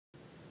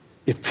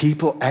if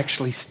people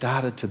actually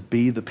started to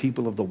be the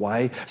people of the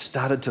way,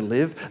 started to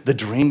live the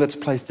dream that's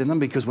placed in them.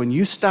 Because when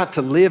you start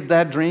to live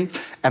that dream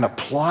and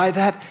apply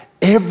that,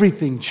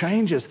 everything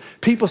changes.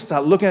 People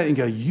start looking at it and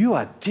go, you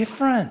are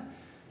different.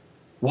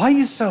 Why are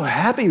you so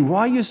happy?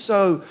 Why are you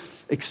so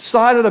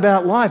excited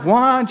about life?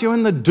 Why aren't you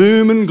in the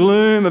doom and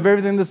gloom of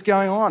everything that's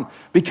going on?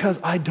 Because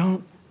I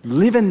don't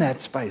live in that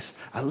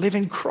space. I live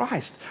in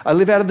Christ. I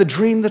live out of the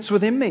dream that's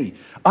within me.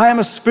 I am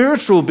a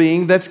spiritual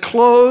being that's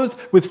clothed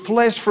with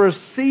flesh for a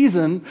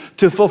season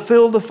to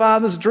fulfill the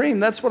Father's dream.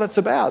 That's what it's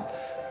about.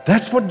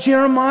 That's what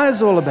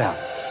Jeremiah's all about.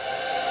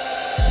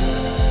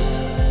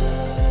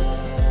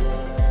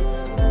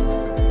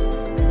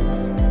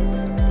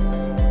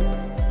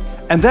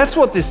 And that's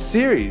what this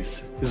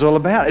series is all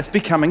about. It's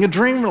becoming a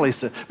dream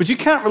releaser. But you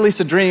can't release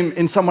a dream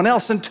in someone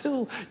else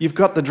until you've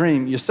got the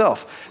dream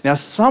yourself. Now,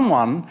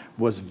 someone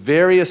was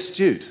very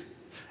astute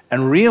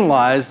and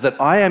realized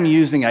that I am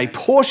using a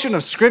portion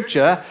of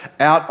Scripture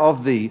out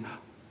of the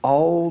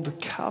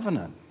Old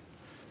Covenant.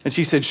 And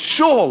she said,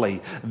 surely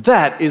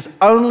that is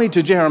only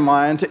to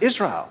Jeremiah and to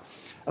Israel.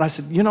 And I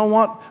said, you know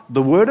what?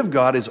 The Word of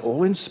God is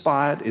all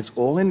inspired, it's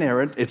all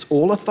inerrant, it's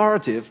all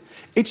authoritative.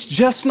 It's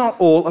just not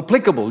all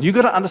applicable. You've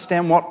got to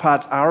understand what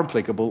parts are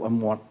applicable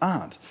and what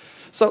aren't.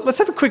 So let's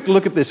have a quick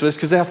look at this verse,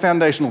 because our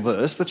foundational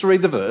verse. Let's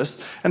read the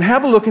verse and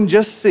have a look and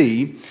just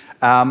see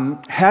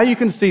how you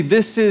can see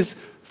this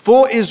is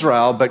for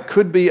Israel, but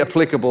could be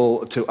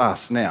applicable to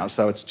us now.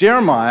 So it's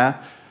Jeremiah,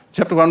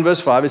 chapter 1,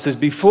 verse 5. It says,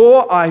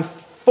 before I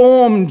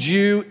formed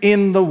you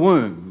in the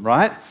womb,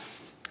 right?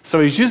 So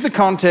he's used the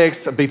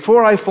context,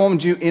 before I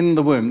formed you in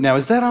the womb. Now,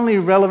 is that only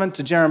relevant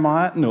to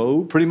Jeremiah?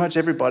 No, pretty much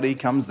everybody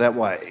comes that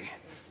way.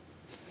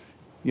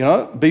 You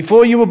know,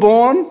 before you were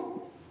born,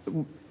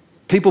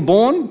 people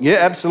born, yeah,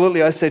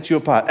 absolutely, I set you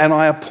apart, and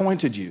I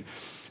appointed you.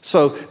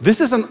 So this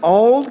is an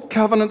old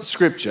covenant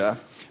scripture,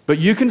 but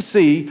you can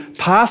see,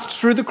 passed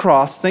through the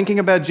cross, thinking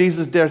about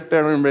Jesus' death,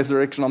 burial, and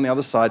resurrection on the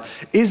other side,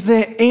 is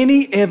there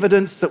any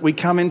evidence that we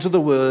come into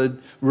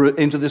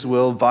this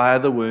world via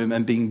the womb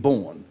and being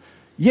born?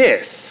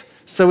 Yes.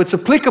 So it's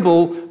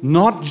applicable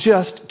not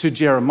just to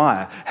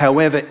Jeremiah.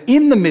 However,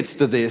 in the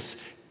midst of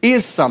this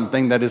is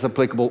something that is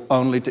applicable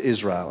only to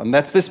Israel. And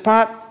that's this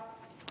part.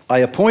 I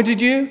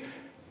appointed you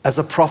as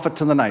a prophet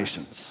to the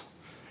nations.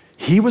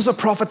 He was a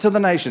prophet to the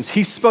nations.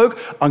 He spoke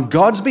on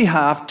God's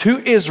behalf to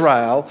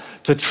Israel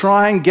to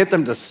try and get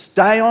them to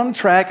stay on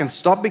track and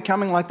stop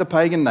becoming like the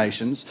pagan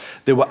nations.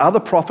 There were other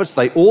prophets.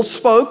 They all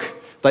spoke.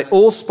 They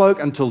all spoke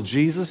until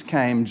Jesus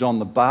came. John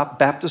the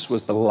Baptist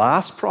was the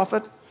last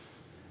prophet,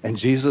 and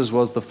Jesus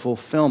was the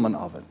fulfillment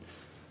of it.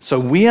 So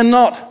we are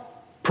not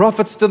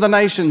prophets to the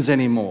nations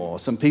anymore.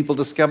 Some people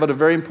discovered a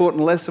very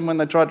important lesson when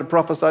they tried to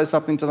prophesy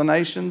something to the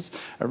nations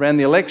around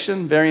the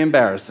election. Very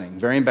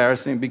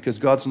embarrassing because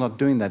God's not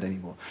doing that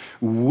anymore.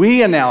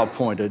 We are now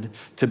appointed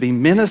to be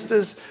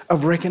ministers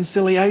of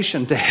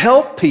reconciliation, to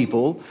help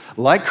people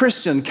like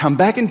Christian come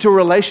back into a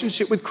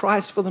relationship with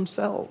Christ for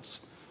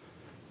themselves.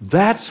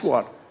 That's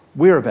what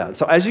we're about.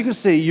 So as you can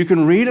see, you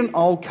can read an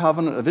old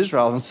covenant of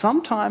Israel, and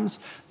sometimes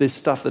there's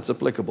stuff that's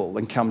applicable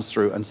and comes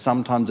through, and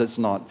sometimes it's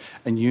not.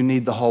 And you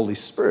need the Holy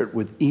Spirit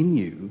within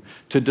you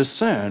to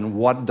discern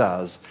what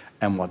does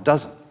and what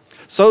doesn't.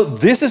 So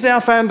this is our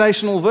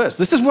foundational verse.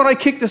 This is what I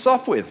kicked this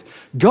off with.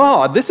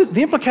 God, this is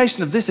the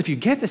implication of this, if you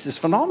get this, is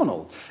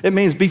phenomenal. It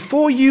means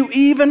before you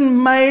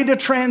even made a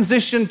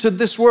transition to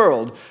this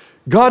world,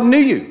 God knew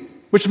you,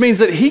 which means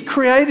that He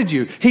created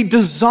you. He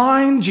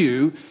designed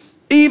you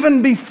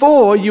even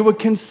before you were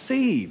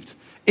conceived.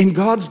 In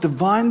God's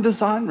divine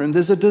design room,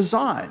 there's a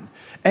design.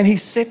 And He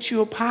set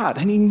you apart,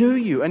 and He knew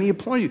you, and He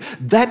appointed you.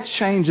 That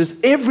changes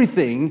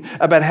everything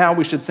about how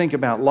we should think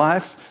about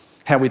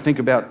life, how we think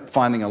about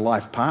finding a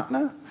life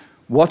partner,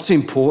 what's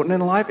important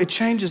in life. It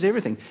changes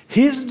everything.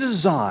 His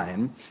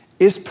design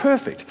is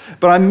perfect.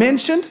 But I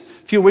mentioned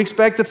a few weeks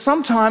back that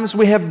sometimes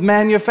we have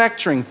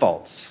manufacturing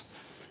faults.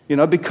 You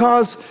know,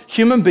 because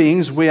human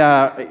beings, we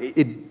are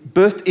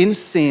birthed in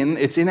sin,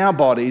 it's in our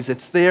bodies,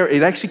 it's there,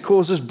 it actually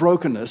causes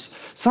brokenness.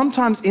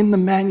 Sometimes in the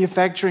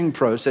manufacturing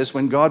process,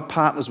 when God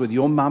partners with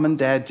your mum and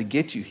dad to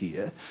get you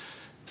here,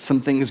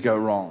 some things go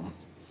wrong.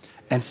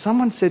 And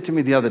someone said to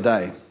me the other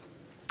day,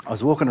 I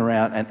was walking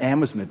around and Anne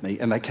was with me,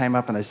 and they came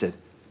up and they said,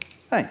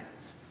 hey,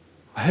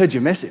 I heard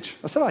your message.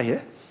 I said, oh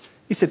yeah.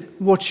 He said,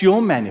 what's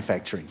your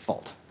manufacturing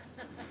fault?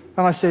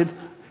 And I said,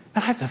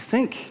 and I had to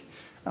think.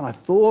 And I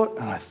thought,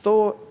 and I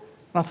thought,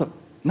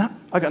 no,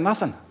 I got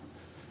nothing.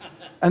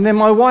 And then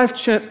my wife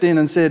chipped in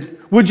and said,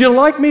 would you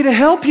like me to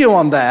help you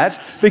on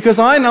that? Because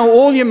I know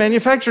all your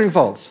manufacturing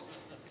faults.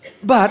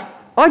 But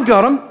I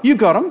got them, you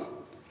got them.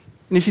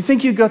 And if you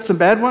think you've got some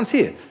bad ones,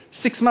 here.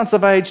 6 months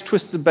of age,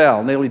 twisted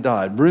bowel, nearly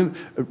died.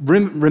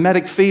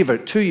 Rheumatic fever,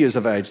 2 years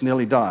of age,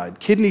 nearly died.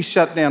 Kidneys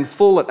shut down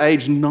full at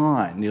age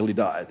 9, nearly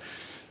died.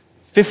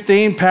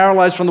 15,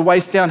 paralyzed from the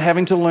waist down,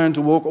 having to learn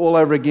to walk all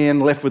over again,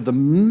 left with the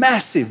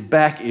massive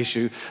back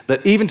issue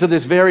that even to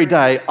this very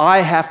day,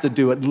 I have to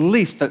do at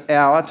least an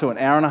hour to an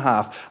hour and a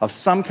half of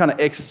some kind of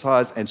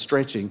exercise and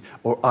stretching,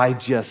 or I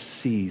just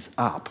seize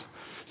up.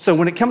 So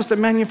when it comes to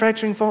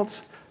manufacturing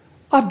faults,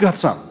 I've got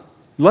some,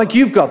 like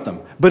you've got them.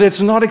 But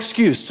it's not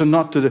excuse to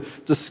not to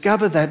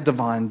discover that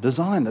divine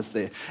design that's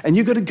there. And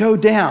you've got to go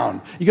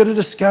down. You've got to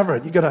discover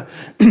it. You've got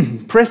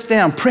to press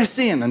down, press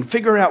in, and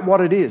figure out what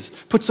it is.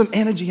 Put some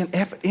energy and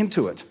effort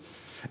into it.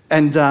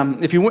 And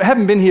if you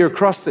haven't been here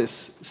across this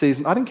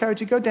season, I'd encourage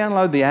you to go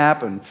download the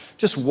app and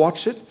just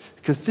watch it,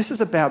 because this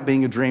is about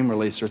being a dream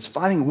releaser. It's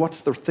finding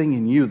what's the thing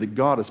in you that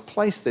God has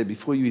placed there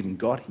before you even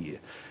got here,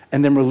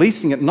 and then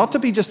releasing it, not to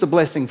be just a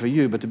blessing for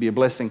you, but to be a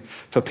blessing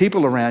for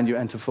people around you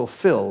and to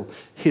fulfill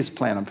His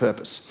plan and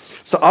purpose.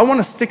 So I want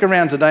to stick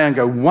around today and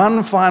go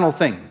one final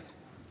thing,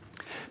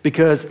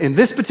 because in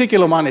this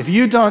particular one, if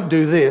you don't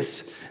do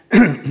this,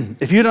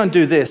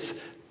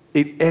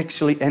 it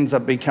actually ends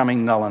up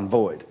becoming null and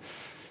void.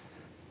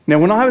 Now,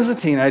 when I was a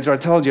teenager, I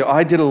told you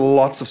I did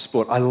lots of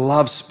sport. I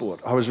love sport.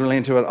 I was really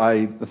into it.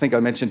 I think I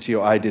mentioned to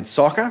you I did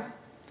soccer,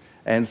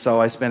 and so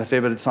I spent a fair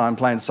bit of time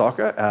playing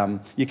soccer.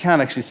 You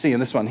can't actually see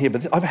in this one here,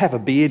 but I have a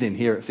beard in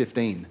here at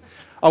 15.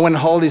 I went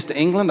on holidays to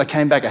England. I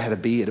came back, I had a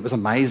beard. It was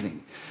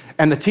amazing.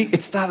 And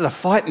it started a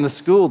fight in the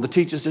school. The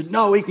teacher said,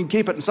 no, we can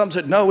keep it, and some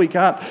said, no, we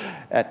can't.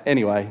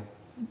 Anyway,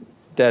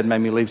 Dad made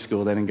me leave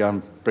school then and go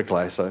and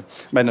bricklay, so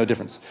it made no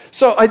difference.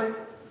 So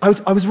I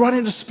was right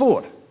into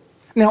sport.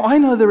 Now, I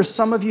know there are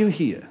some of you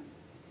here.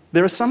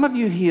 There are some of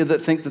you here that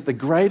think that the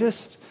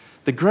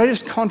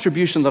greatest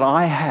contribution that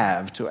I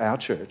have to our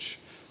church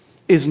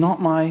is not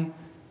my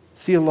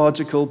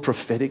theological,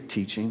 prophetic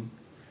teaching.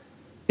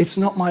 It's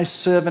not my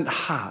servant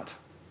heart.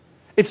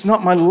 It's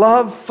not my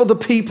love for the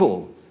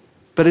people,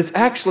 but it's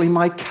actually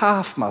my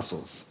calf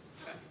muscles.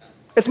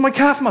 It's my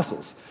calf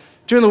muscles.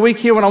 During the week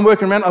here when I'm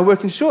working around, I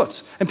work in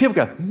shorts. And people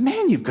go,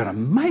 man, you've got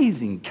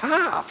amazing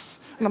calves.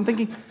 And I'm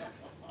thinking,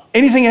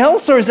 anything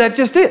else, or is that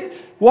just it?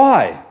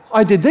 Why?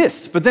 I did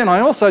this, but then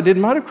I also did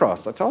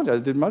motocross. I told you I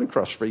did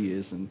motocross for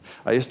years, and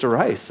I used to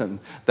race, and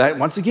that,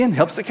 once again,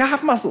 helps the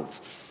calf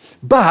muscles.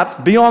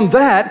 But beyond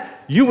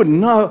that, you would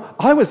know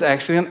I was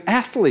actually an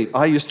athlete.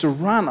 I used to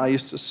run, I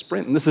used to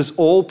sprint, and this is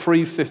all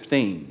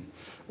pre-15,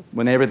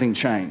 when everything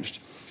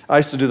changed. I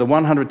used to do the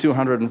 100,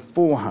 200, and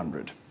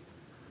 400,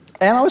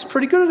 and I was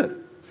pretty good at it.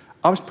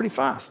 I was pretty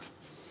fast.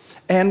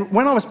 And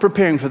when I was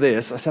preparing for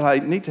this, I said, I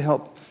need to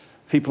help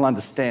people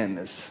understand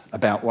this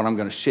about what I'm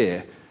going to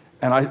share.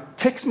 And I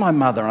texted my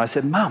mother and I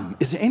said, Mum,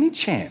 is there any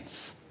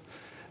chance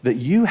that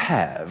you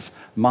have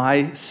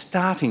my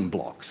starting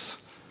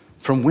blocks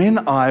from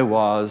when I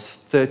was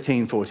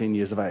 13, 14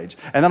 years of age?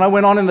 And then I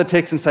went on in the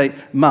text and say,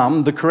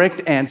 Mum, the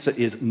correct answer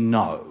is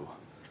no.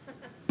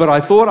 But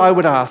I thought I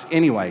would ask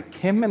anyway.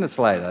 10 minutes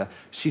later,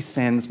 she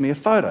sends me a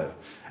photo,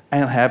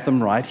 and I have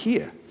them right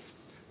here.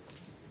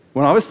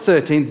 When I was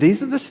 13,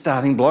 these are the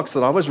starting blocks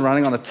that I was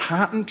running on a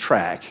tartan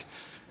track.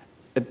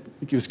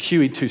 It was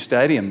QE2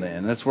 Stadium then,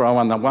 and that's where I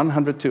won the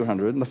 100,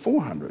 200, and the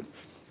 400.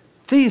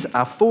 These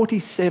are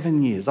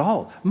 47 years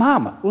old.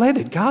 Mum, let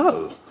it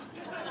go.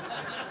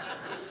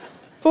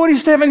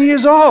 47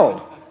 years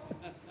old.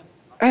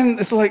 And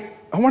it's like,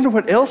 I wonder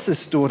what else is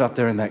stored up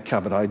there in that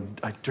cupboard.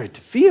 I dread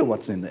to fear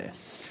what's in there.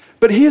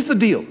 But here's the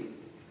deal.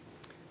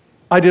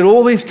 I did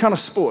all these kind of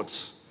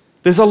sports.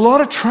 There's a lot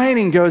of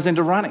training goes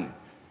into running.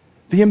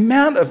 The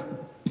amount of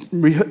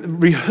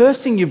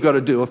rehearsing you've got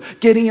to do of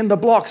getting in the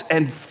blocks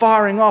and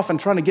firing off and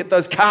trying to get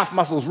those calf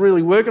muscles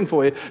really working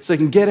for you so you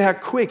can get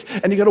out quick.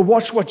 And you've got to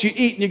watch what you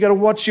eat, and you've got to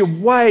watch your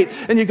weight,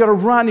 and you've got to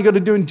run, you've got to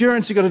do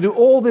endurance, you've got to do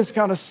all this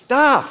kind of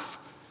stuff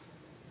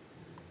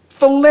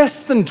for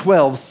less than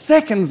 12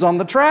 seconds on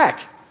the track.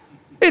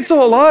 It's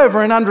all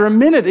over in under a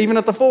minute, even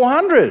at the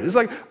 400. It's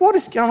like, what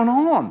is going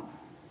on?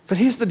 But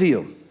here's the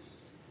deal.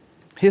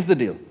 Here's the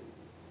deal.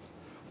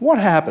 What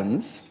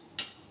happens?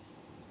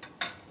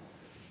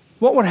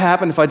 What would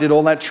happen if I did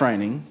all that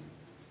training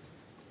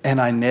and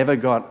I never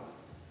got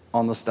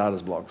on the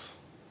starters blocks?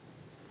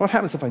 What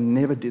happens if I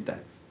never did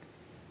that?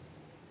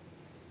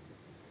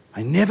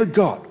 I never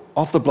got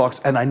off the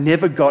blocks and I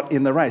never got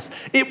in the race.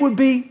 It would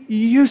be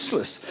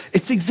useless.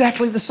 It's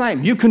exactly the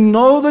same. You can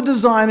know the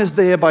design is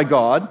there by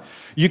God.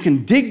 You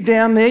can dig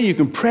down there, you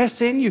can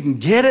press in, you can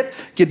get it,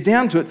 get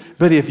down to it.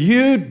 But if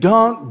you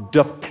don't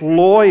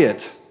deploy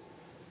it,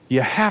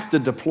 you have to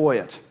deploy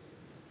it.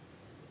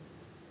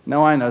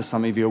 Now, I know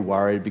some of you are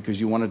worried because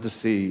you wanted to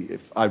see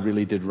if I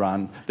really did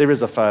run. There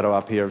is a photo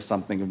up here of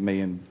something of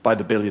me by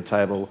the billiard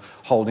table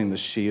holding the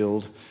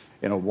shield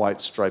in a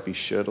white stripy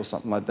shirt or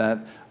something like that.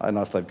 I don't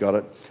know if they've got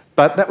it.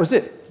 But that was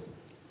it.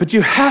 But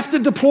you have to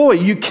deploy.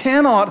 You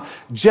cannot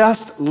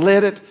just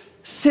let it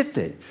sit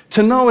there.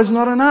 To know is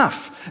not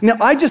enough. Now,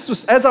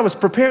 as I was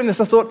preparing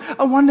this, I thought,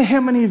 I wonder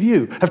how many of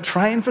you have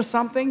trained for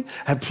something,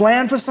 have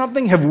planned for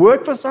something, have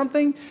worked for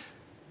something,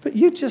 but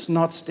you've just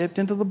not stepped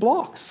into the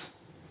blocks.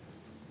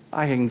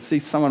 I can see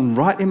someone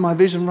right in my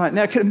vision right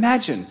now. I could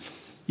imagine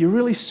you're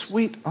really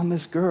sweet on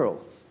this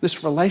girl,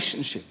 this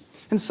relationship.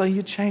 And so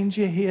you change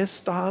your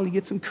hairstyle, you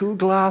get some cool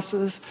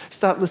glasses,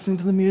 start listening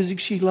to the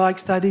music she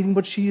likes, start eating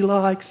what she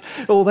likes,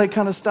 all that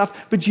kind of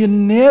stuff. But you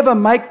never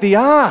make the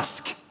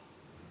ask.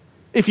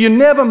 If you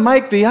never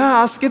make the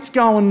ask, it's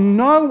going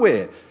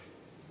nowhere.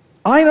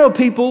 I know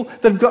people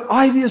that have got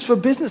ideas for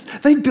business.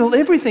 They've built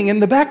everything in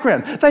the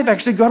background. They've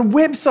actually got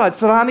websites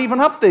that aren't even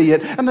up there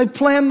yet, and they've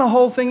planned the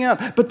whole thing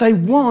out, but they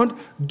won't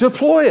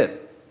deploy it.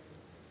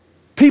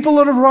 People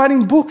that are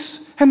writing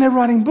books, and they're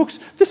writing books.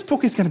 This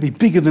book is going to be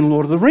bigger than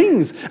Lord of the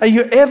Rings. Are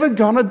you ever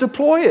going to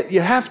deploy it?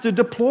 You have to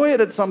deploy it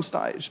at some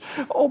stage.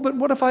 Oh, but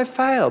what if I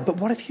fail? But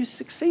what if you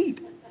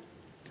succeed?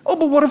 Oh,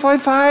 but what if I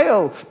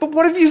fail? But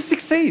what if you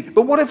succeed?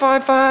 But what if I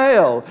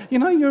fail? You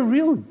know, you're a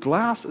real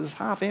glass is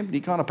half empty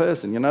kind of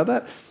person. You know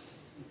that?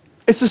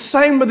 It's the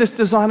same with this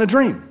design a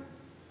dream.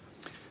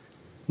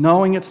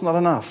 Knowing it's not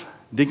enough.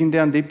 Digging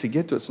down deep to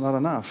get to it's not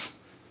enough.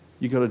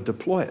 You've got to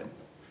deploy it.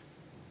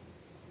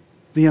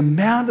 The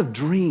amount of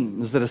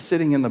dreams that are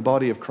sitting in the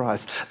body of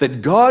Christ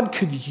that God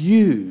could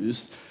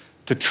use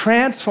to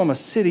transform a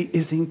city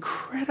is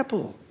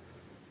incredible.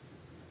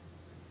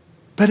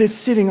 But it's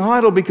sitting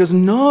idle because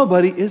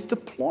nobody is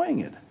deploying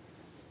it.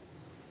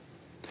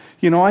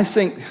 You know, I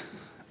think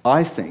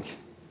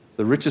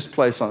the richest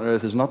place on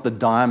earth is not the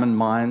diamond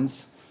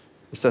mines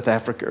of South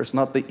Africa. It's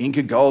not the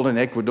Inca gold in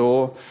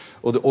Ecuador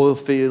or the oil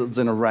fields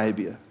in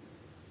Arabia.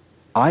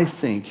 I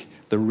think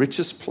the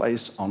richest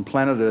place on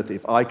planet Earth,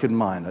 if I could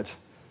mine it,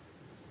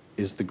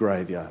 is the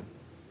graveyard.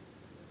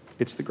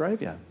 It's the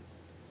graveyard.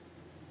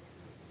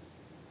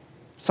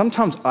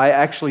 Sometimes I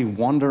actually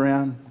wander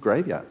around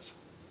graveyards.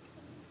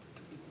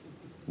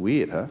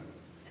 Weird, huh?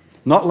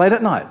 Not late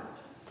at night.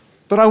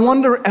 But I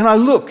wonder, and I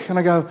look, and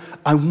I go,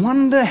 I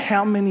wonder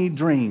how many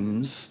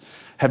dreams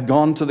have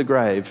gone to the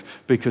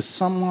grave because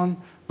someone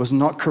was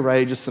not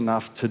courageous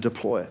enough to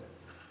deploy it.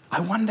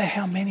 I wonder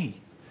how many.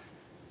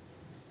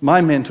 My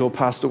mentor,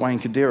 Pastor Wayne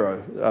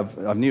Cadero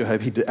of New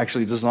Hope, he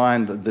actually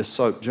designed this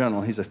soap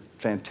journal. He's a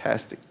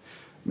fantastic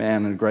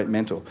man and a great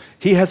mentor.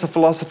 He has a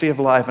philosophy of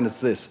life, and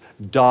it's this: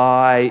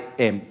 die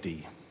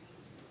empty.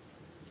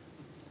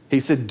 He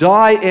said,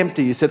 die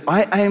empty. He said,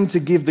 I aim to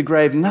give the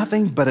grave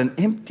nothing but an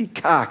empty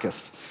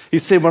carcass. He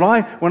said, when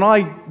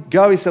I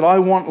go, he said, I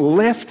want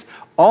left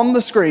on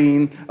the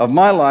screen of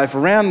my life,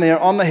 around there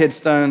on the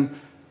headstone,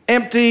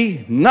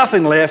 empty,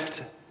 nothing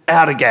left,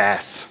 out of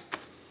gas.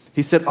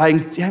 He said, I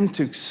aim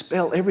to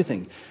expel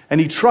everything. And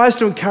he tries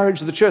to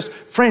encourage the church.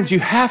 Friends, you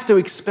have to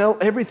expel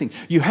everything.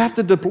 You have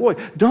to deploy.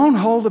 Don't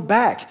hold it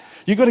back.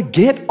 You've got to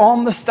get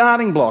on the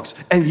starting blocks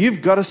and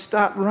you've got to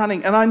start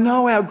running. And I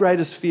know our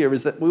greatest fear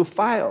is that we'll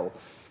fail.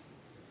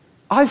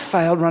 I've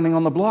failed running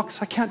on the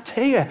blocks. I can't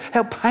tell you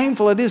how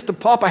painful it is to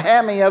pop a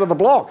hammy out of the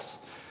blocks.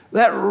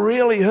 That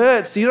really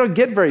hurts. You don't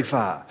get very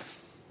far.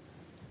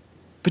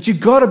 But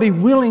you've got to be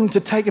willing to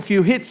take a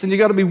few hits, and you've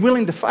got to be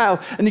willing to fail,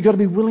 and you've got to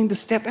be willing to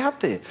step out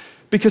there.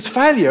 Because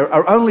failure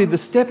are only the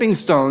stepping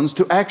stones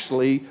to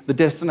actually the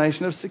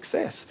destination of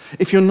success.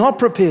 If you're not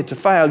prepared to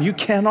fail, you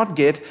cannot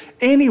get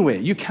anywhere.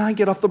 You can't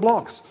get off the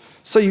blocks.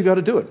 So you've got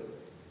to do it.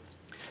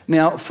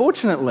 Now,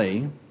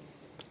 fortunately,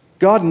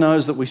 God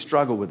knows that we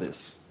struggle with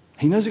this.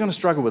 He knows you're going to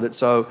struggle with it,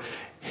 so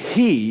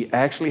he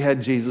actually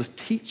had Jesus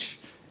teach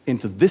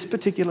into this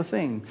particular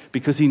thing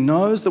because he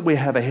knows that we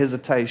have a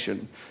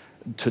hesitation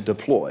to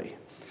deploy.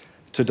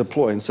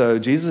 And so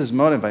Jesus is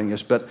motivating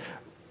us, but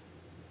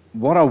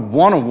what I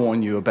want to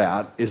warn you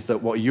about is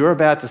that what you're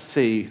about to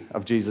see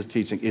of Jesus'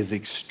 teaching is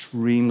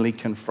extremely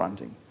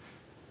confronting.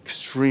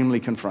 Extremely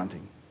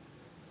confronting.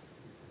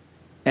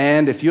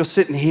 And if you're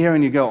sitting here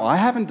and you go, I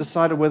haven't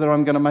decided whether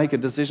I'm going to make a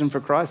decision for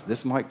Christ,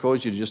 this might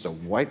cause you to just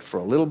wait for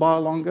a little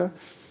while longer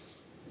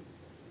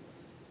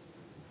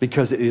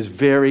because it is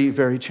very,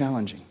 very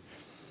challenging.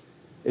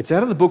 It's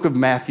out of the book of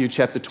Matthew,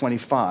 chapter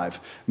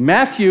 25.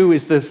 Matthew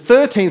is the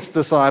 13th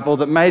disciple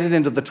that made it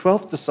into the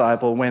 12th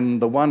disciple when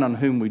the one on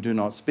whom we do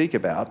not speak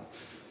about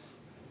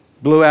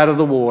blew out of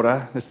the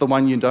water. It's the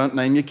one you don't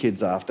name your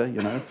kids after,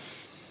 you know.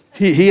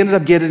 He ended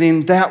up getting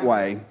in that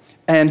way.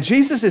 And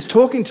Jesus is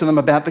talking to them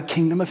about the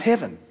kingdom of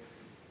heaven.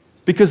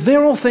 Because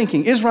they're all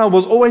thinking, Israel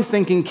was always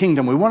thinking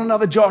kingdom. We want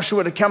another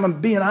Joshua to come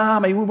and be an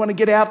army. We want to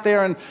get out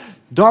there and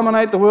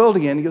dominate the world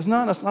again. He goes,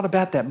 no, it's not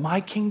about that.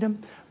 My kingdom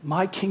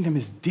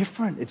is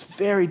different. It's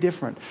very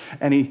different.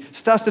 And he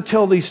starts to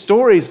tell these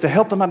stories to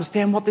help them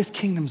understand what this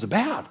kingdom's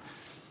about.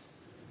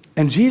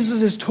 And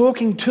Jesus is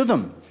talking to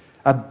them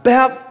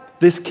about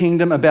this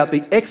kingdom, about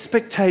the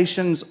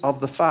expectations of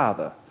the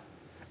Father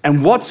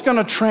and what's going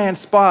to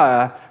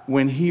transpire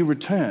when he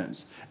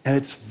returns. And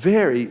it's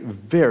very,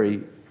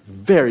 very,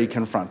 very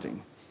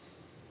confronting.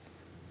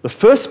 The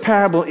first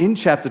parable in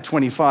chapter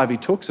 25 he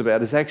talks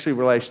about is actually in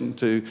relation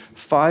to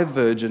 5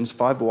 virgins,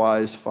 5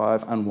 wise,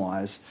 5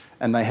 unwise,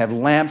 and they have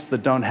lamps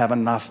that don't have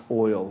enough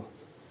oil.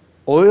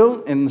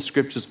 Oil in the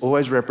scriptures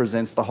always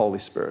represents the Holy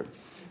Spirit.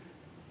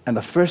 And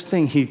the first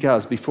thing he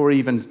does before he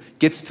even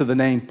gets to the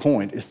main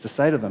point is to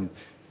say to them,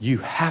 you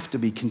have to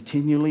be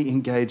continually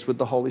engaged with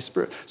the Holy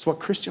Spirit. It's what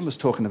Christian was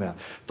talking about.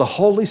 The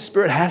Holy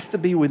Spirit has to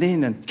be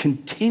within and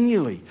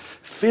continually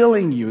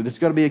filling you. There's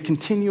got to be a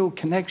continual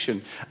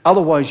connection.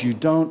 Otherwise, you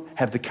don't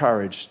have the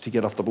courage to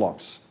get off the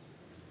blocks.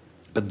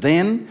 But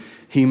then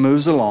he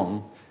moves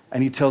along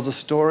and he tells a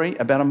story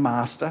about a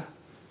master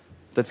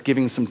that's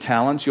giving some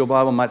talents. Your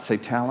Bible might say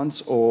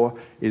talents, or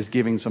is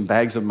giving some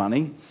bags of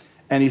money.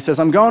 And he says,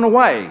 I'm going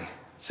away.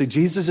 See,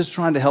 Jesus is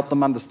trying to help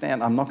them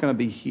understand, I'm not going to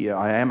be here.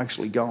 I am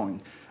actually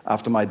going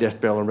after my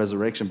death, burial, and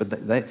resurrection. But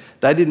they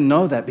didn't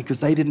know that because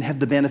they didn't have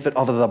the benefit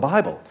of the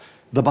Bible.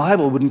 The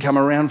Bible wouldn't come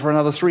around for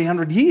another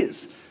 300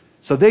 years.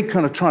 So they're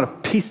kind of trying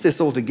to piece this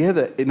all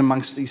together in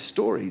amongst these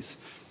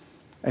stories.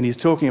 And he's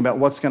talking about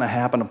what's going to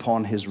happen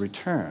upon his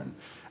return.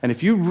 And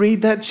if you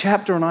read that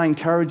chapter, and I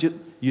encourage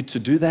you to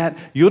do that,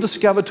 you'll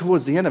discover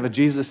towards the end of it,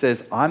 Jesus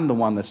says, I'm the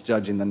one that's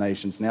judging the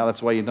nations now.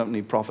 That's why you don't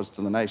need prophets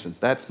to the nations.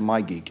 That's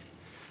my gig.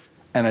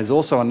 And there's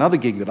also another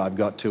gig that I've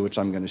got too, which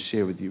I'm going to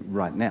share with you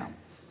right now.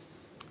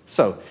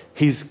 So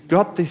he's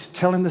got this,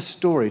 telling the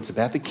story. It's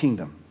about the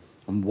kingdom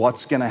and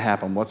what's going to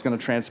happen, what's going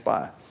to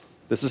transpire.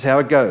 This is how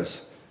it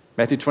goes.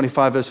 Matthew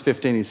 25, verse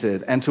 15, he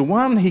said, and to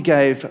one he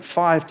gave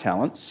 5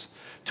 talents,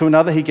 to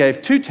another he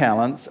gave 2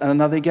 talents, and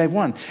another he gave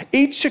 1,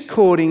 each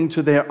according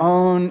to their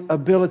own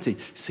ability.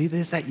 See,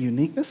 there's that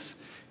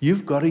uniqueness.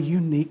 You've got a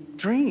unique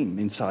dream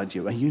inside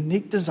you, a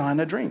unique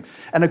designer dream.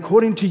 And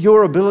according to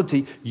your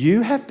ability,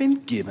 you have been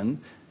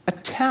given a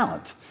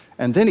talent.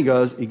 And then he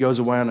goes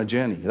away on a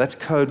journey. That's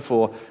code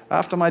for,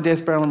 after my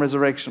death, burial, and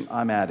resurrection,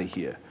 I'm out of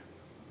here.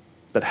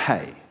 But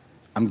hey,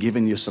 I'm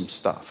giving you some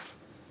stuff.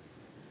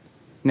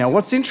 Now,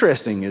 what's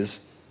interesting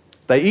is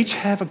they each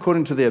have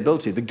according to their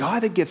ability. The guy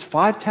that gets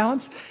 5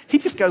 talents, he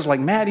just goes like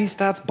mad. He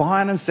starts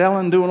buying and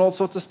selling, doing all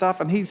sorts of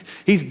stuff, and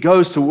he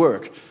goes to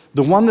work.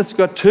 The one that's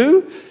got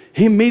 2,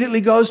 he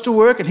immediately goes to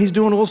work, and he's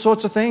doing all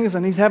sorts of things,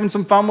 and he's having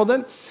some fun with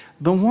it.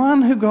 The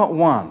one who got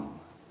 1,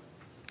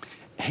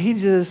 he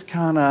just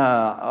kind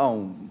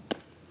of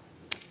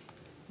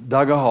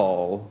dug a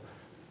hole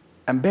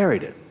and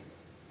buried it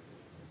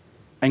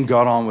and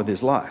got on with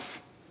his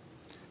life.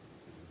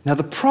 Now,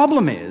 the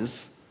problem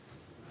is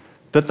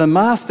that the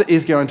master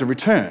is going to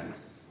return,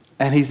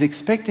 and he's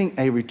expecting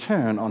a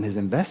return on his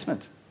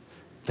investment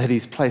that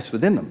he's placed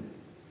within them.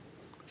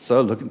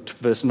 So look at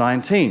verse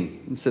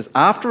 19. It says,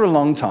 after a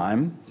long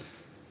time,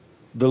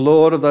 the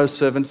Lord of those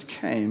servants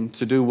came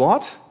to do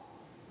what?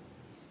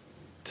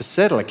 To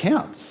settle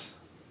accounts.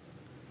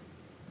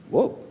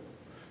 Whoa.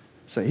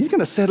 So he's going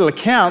to settle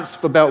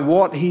accounts about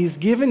what he's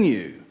given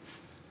you.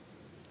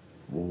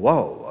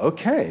 Whoa,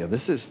 okay,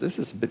 this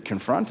is a bit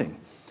confronting.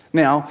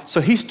 Now,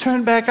 so he's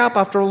turned back up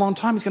after a long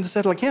time. He's going to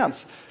settle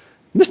accounts.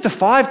 Mr.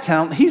 5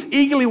 talent, he's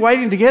eagerly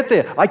waiting to get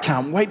there. I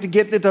can't wait to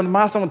get there to the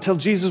master. I want to tell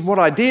Jesus what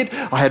I did.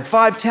 I had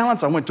 5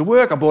 talents. I went to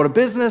work. I bought a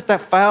business.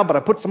 That failed, but I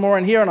put some more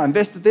in here and I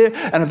invested there.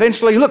 And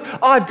eventually, look,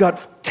 I've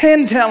got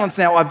 10 talents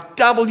now. I've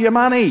doubled your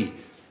money.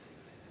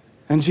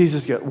 And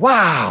Jesus goes,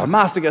 wow. And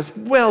master goes,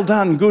 well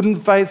done, good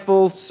and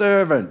faithful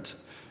servant.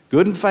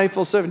 Good and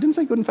faithful servant. Didn't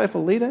say good and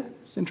faithful leader.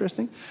 It's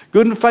interesting.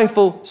 Good and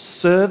faithful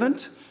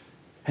servant.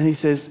 And he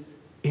says,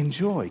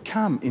 enjoy.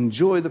 Come,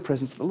 enjoy the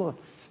presence of the Lord.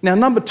 Now,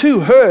 number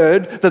 2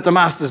 heard that the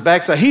master's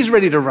back, so he's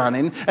ready to run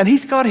in, and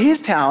he's got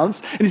his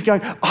talents, and he's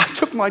going, I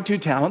took my 2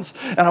 talents,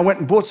 and I went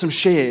and bought some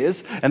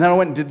shares, and then I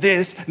went and did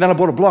this, and then I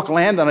bought a block of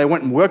land, and I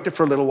went and worked it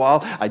for a little while.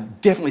 I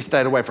definitely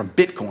stayed away from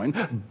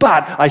Bitcoin,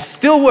 but I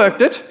still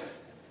worked it.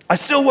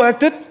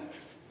 And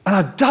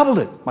I've doubled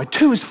it. My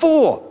 2 is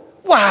 4.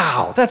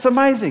 Wow, that's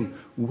amazing.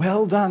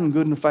 Well done,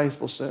 good and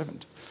faithful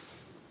servant.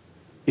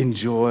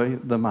 Enjoy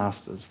the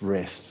master's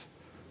rest.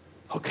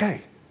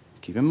 Okay,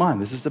 keep in mind,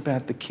 this is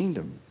about the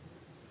kingdom.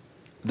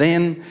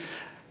 Then,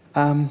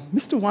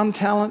 Mr. 1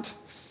 talent,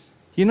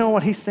 you know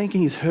what he's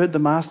thinking? He's heard the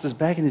master's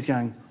back and he's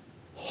going,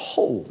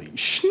 holy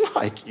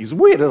shnikes,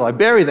 where did I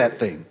bury that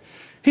thing?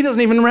 He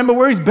doesn't even remember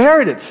where he's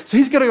buried it. So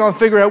he's got to go and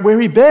figure out where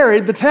he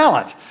buried the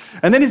talent.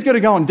 And then he's got to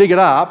go and dig it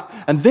up.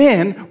 And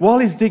then, while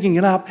he's digging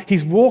it up,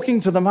 he's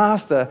walking to the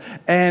master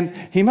and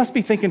he must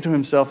be thinking to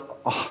himself,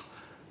 oh,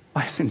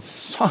 I'm in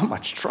so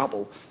much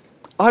trouble.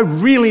 I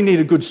really need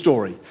a good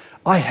story.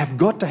 I have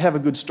got to have a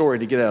good story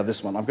to get out of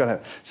this one. I've got to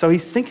have. So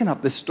he's thinking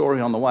up this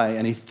story on the way,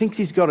 and he thinks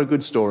he's got a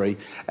good story.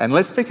 And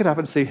let's pick it up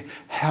and see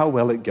how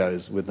well it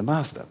goes with the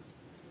master.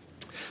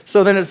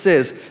 So then it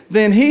says,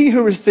 then he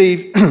who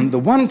received the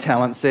 1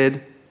 talent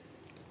said,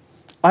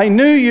 I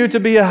knew you to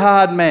be a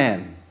hard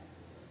man.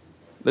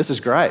 This is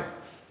great.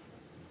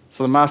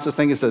 So the master's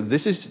thinking, so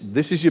this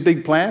is your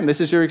big plan? This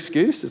is your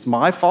excuse? It's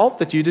my fault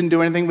that you didn't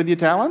do anything with your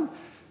talent?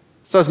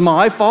 So it's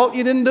my fault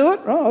you didn't do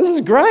it? Oh, this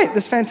is great.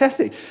 This is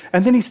fantastic.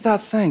 And then he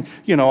starts saying,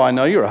 you know, I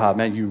know you're a hard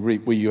man. You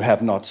reap where you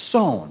have not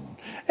sown,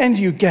 and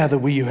you gather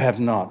where you have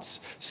not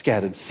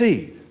scattered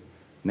seed.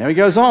 Now he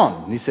goes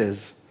on, and he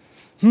says,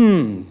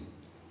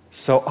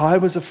 so I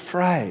was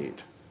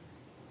afraid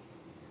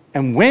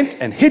and went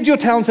and hid your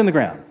talents in the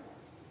ground.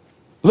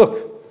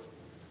 Look,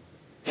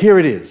 here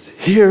it is.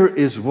 Here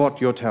is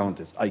what your talent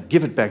is. I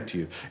give it back to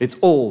you. It's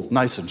all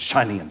nice and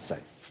shiny and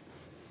safe.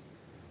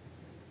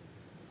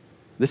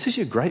 This is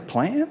your great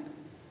plan?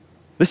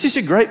 This is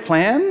your great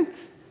plan?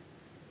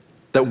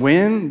 That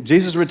when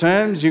Jesus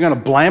returns, you're going to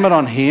blame it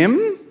on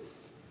him?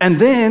 And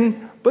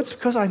then, but it's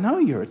because I know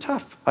you're a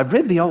tough. I've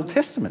read the Old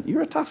Testament.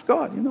 You're a tough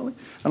God, you know.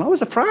 And I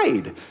was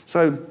afraid.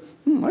 So,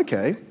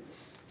 okay.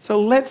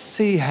 So let's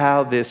see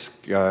how this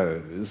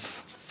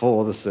goes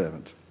for the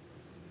servant.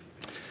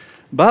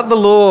 But the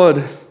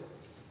Lord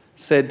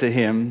said to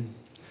him,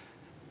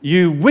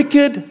 "You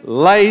wicked,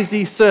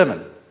 lazy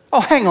servant." Oh,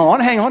 hang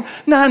on.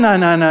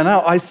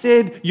 No. I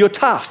said, you're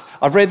tough.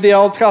 I've read the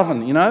Old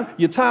Covenant,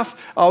 You're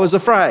tough. I was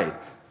afraid.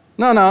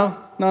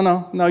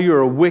 No,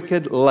 you're a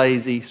wicked,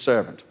 lazy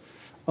servant.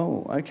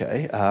 Oh,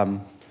 okay.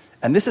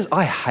 And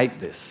I hate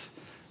this.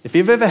 If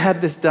you've ever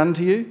had this done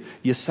to you,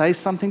 you say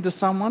something to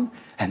someone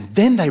and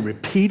then they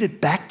repeat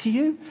it back to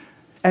you.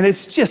 And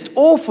it's just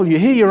awful. You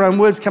hear your own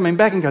words coming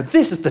back and go,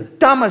 this is the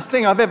dumbest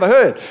thing I've ever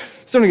heard.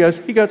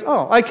 He goes,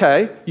 oh,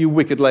 okay, you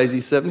wicked,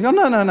 lazy servant. You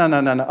go,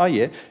 no. Oh,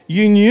 yeah.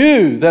 You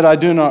knew that I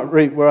do not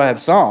reap where I have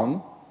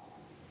sown.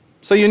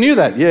 So you knew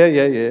that.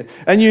 Yeah.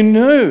 And you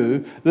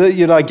knew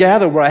that I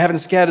gather where I haven't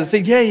scattered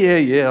seed.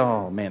 Yeah.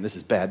 Oh, man, this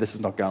is bad. This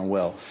is not going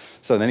well.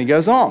 So then he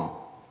goes on.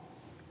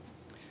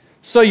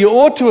 So you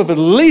ought to have at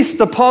least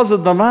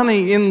deposited the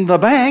money in the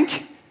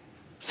bank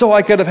so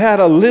I could have had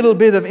a little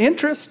bit of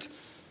interest.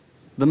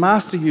 The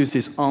master used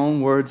his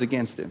own words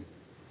against him.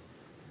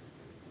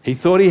 He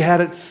thought he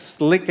had a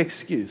slick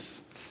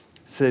excuse.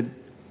 Said,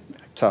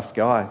 tough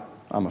guy,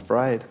 I'm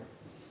afraid.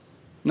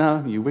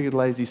 No, you wicked,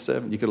 lazy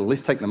servant. You could at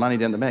least take the money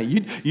down the bank.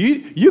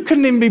 You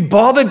couldn't even be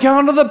bothered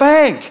going to the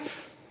bank.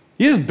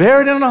 You just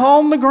buried it in a hole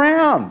in the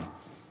ground.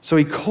 So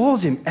he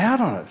calls him out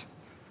on it.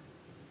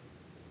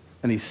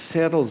 And he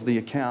settles the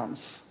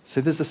accounts. So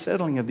there's a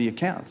settling of the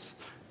accounts.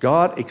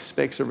 God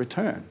expects a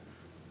return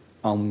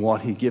on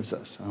what he gives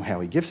us, on how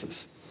he gives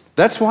us.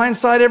 That's why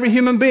inside every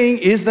human being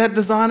is that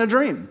designer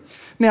dream.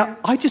 Now,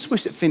 I just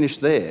wish it finished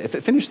there. If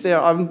it finished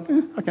there, I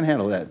can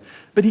handle that.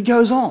 But he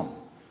goes on.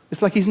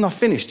 It's like he's not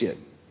finished yet.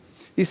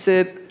 He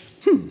said,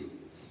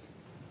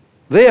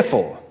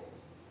 therefore,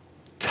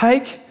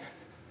 take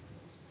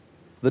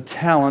the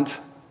talent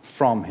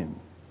from him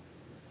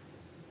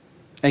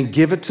and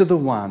give it to the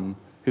one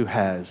who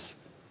has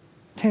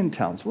 10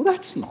 talents. Well,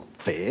 that's not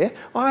fair.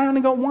 I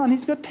only got 1.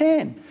 He's got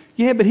 10.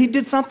 Yeah, but he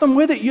did something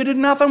with it. You did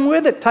nothing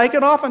with it. Take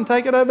it off and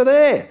take it over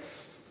there.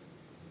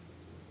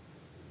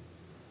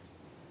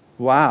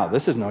 Wow,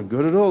 this is not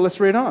good at all. Let's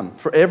read on.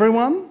 For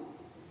everyone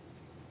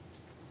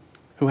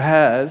who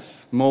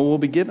has, more will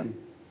be given.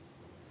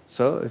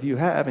 So if you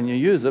have and you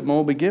use it, more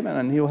will be given,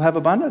 and he'll have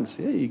abundance.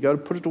 Yeah, you got to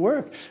put it to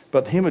work.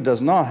 But him who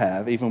does not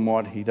have, even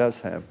what he does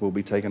have, will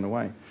be taken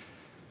away.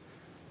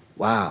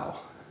 Wow.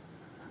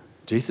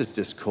 Jesus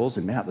just calls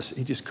him out.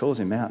 He just calls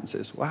him out and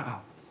says,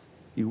 wow,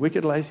 you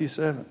wicked, lazy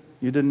servant.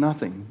 You did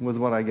nothing with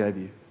what I gave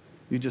you.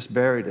 You just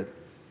buried it.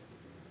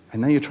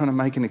 And now you're trying to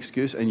make an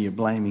excuse and you're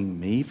blaming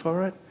me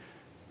for it?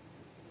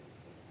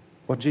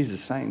 What Jesus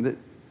is saying, that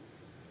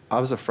I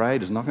was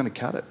afraid, is not going to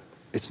cut it.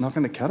 It's not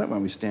going to cut it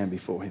when we stand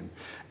before him.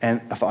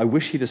 And if I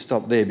wish he'd have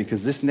stopped there,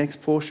 because this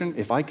next portion,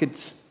 if I could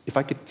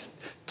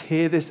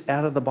tear this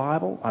out of the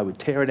Bible, I would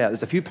tear it out.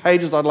 There's a few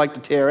pages I'd like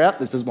to tear out.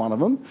 This is one of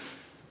them.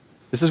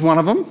 This is one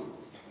of them.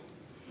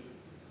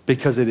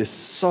 Because it is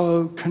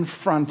so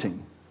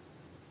confronting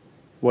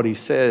what he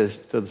says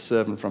to the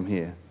servant from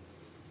here.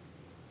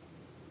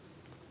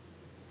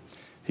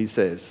 He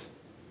says,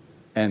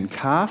 and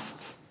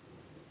cast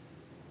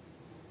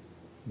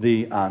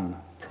the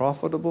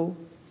unprofitable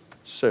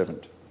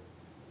servant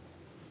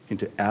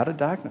into outer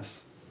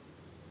darkness.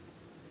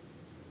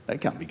 That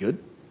can't be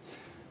good.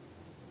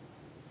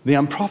 The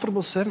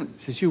unprofitable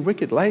servant says, you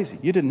wicked, lazy,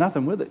 you did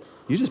nothing with it.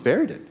 You just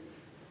buried it.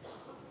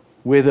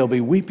 Where there'll be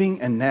weeping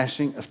and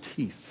gnashing of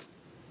teeth.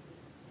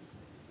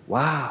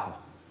 Wow.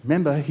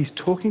 Remember, he's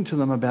talking to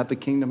them about the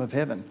kingdom of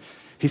heaven.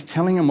 He's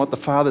telling them what the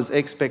Father's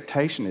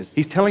expectation is.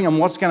 He's telling them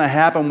what's going to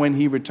happen when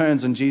he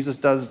returns and Jesus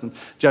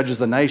judges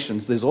the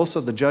nations. There's also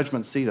the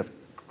judgment seat of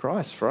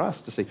Christ for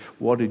us to see,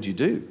 what did you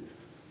do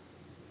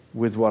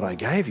with what I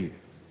gave you?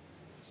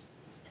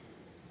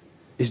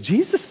 Is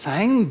Jesus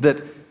saying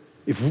that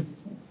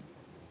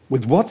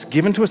with what's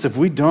given to us, if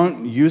we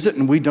don't use it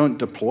and we don't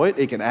deploy it,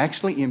 it can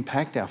actually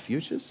impact our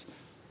futures?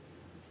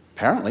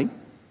 Apparently.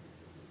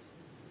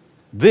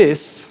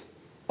 This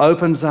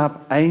opens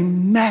up a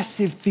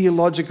massive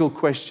theological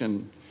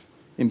question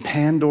in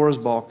Pandora's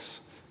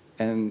box,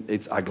 and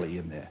it's ugly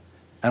in there.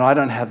 And I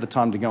don't have the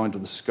time to go into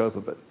the scope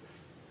of it.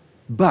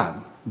 But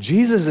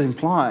Jesus is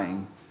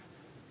implying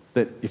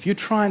that if you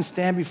try and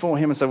stand before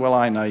him and say, well,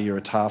 I know you're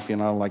a tough,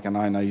 and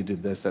I know you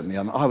did this, that, and the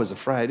other. I was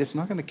afraid. It's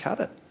not going to cut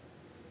it.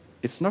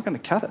 It's not going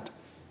to cut it.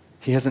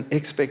 He has an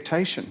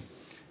expectation.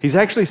 He's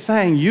actually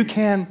saying you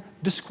can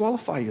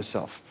disqualify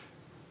yourself.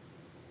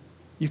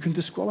 You can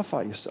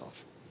disqualify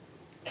yourself.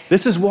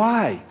 This is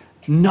why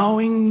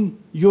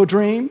knowing your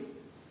dream,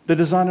 the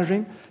designer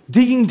dream,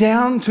 digging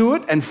down to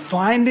it and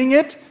finding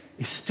it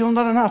is still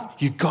not enough.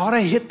 You've got to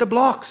hit the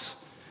blocks.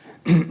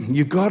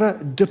 You've got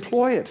to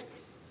deploy it.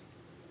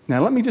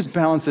 Now, let me just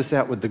balance this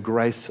out with the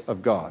grace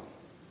of God.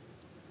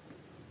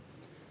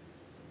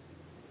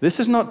 This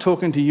is not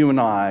talking to you and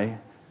I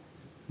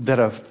that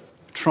are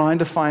trying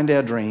to find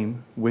our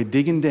dream. We're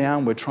digging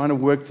down. We're trying to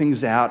work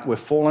things out. We're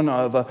falling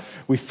over.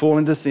 We fall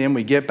into sin.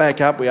 We get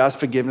back up. We ask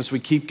forgiveness. We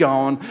keep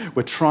going.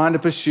 We're trying to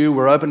pursue.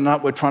 We're opening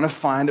up. We're trying to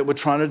find it. We're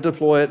trying to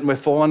deploy it, and we're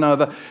falling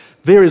over.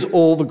 There is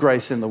all the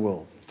grace in the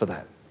world for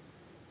that,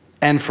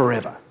 and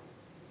forever.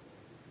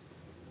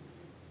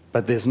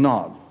 But there's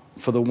not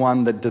for the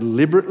one that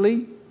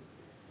deliberately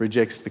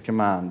rejects the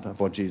command of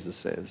what Jesus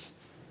says,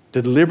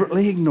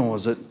 deliberately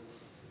ignores it,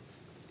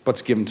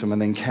 what's given to him,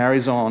 and then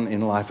carries on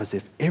in life as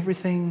if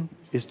everything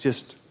is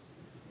just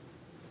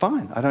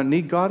fine. I don't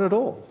need God at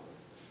all.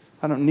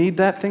 I don't need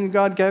that thing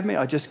God gave me.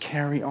 I just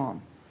carry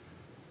on.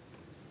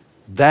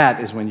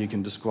 That is when you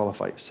can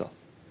disqualify yourself.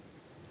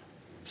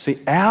 See,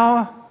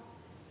 our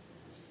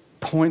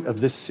point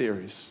of this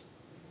series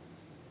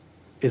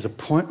is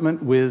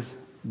appointment with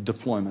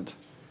deployment.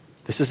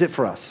 This is it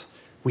for us.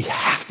 We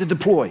have to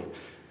deploy.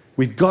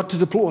 We've got to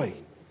deploy.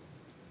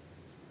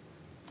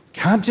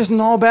 Can't just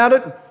know about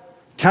it.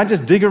 Can't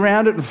just dig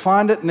around it and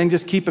find it and then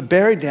just keep it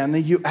buried down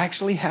there. You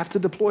actually have to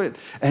deploy it.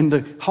 And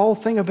the whole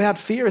thing about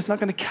fear is not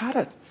going to cut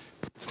it.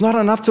 It's not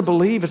enough to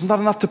believe. It's not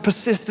enough to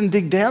persist and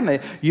dig down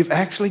there. You've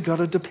actually got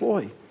to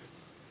deploy.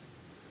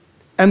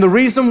 And the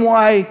reason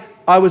why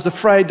I was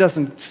afraid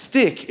doesn't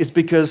stick is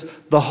because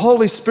the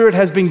Holy Spirit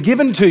has been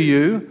given to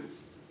you,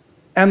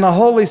 and the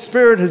Holy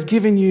Spirit has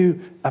given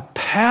you a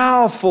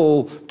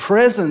powerful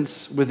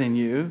presence within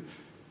you.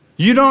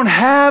 You don't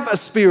have a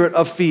spirit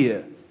of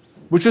fear,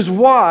 which is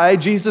why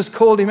Jesus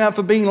called him out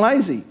for being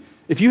lazy.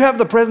 If you have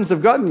the presence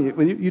of God in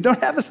you, you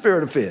don't have a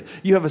spirit of fear.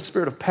 You have a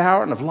spirit of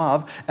power and of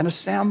love and a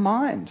sound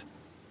mind.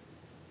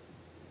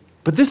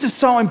 But this is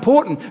so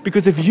important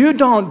because if you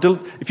don't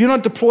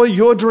deploy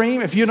your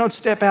dream, if you don't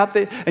step out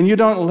there and you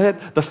don't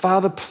let the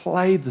Father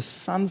play the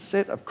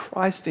sunset of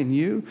Christ in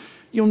you,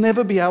 you'll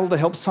never be able to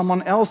help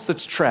someone else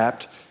that's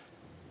trapped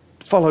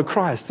follow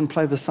Christ and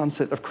play the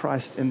sunset of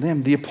Christ in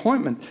them. The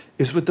appointment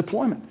is with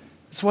deployment.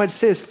 That's why it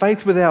says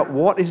faith without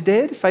what is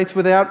dead? Faith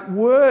without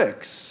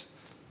works.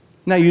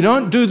 Now, you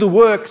don't do the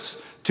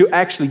works to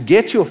actually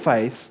get your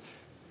faith.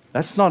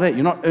 That's not it.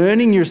 You're not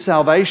earning your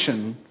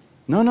salvation.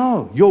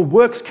 No. Your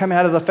works come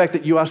out of the fact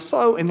that you are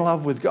so in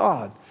love with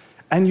God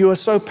and you are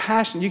so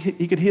passionate.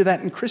 You could hear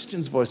that in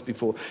Christian's voice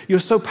before. You're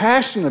so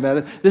passionate about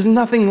it. There's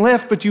nothing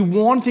left but you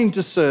wanting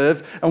to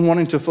serve and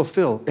wanting to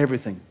fulfill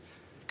everything.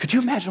 Could you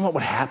imagine what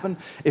would happen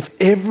if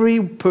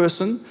every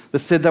person that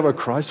said they were a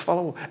Christ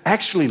follower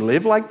actually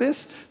lived like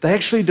this? They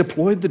actually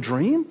deployed the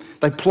dream.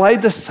 They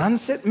played the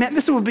sunset. Man,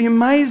 this would be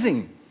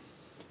amazing.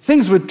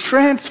 Things would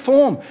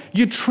transform.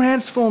 You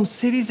transform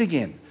cities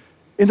again.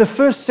 In the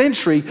first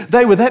century,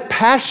 they were that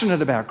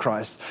passionate about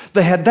Christ.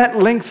 They had that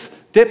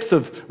depth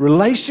of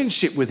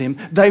relationship with him.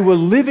 They were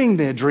living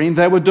their dream.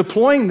 They were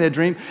deploying their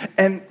dream.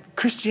 And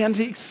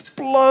Christianity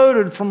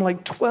exploded from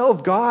like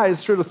 12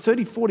 guys through to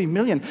 30, 40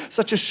 million.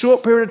 Such a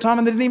short period of time,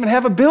 and they didn't even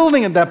have a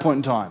building at that point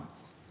in time.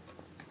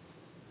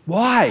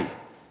 Why?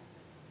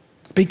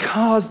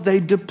 Because they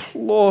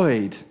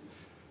deployed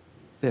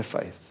their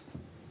faith.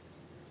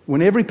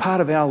 When every part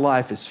of our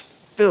life is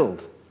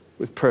filled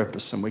with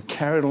purpose and we're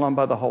carried along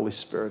by the Holy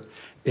Spirit,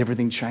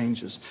 everything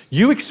changes.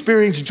 You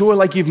experience joy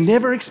like you've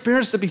never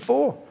experienced it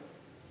before.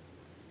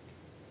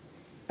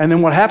 And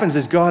then what happens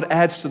is God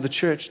adds to the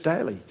church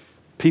daily.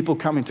 People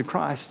coming to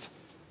Christ.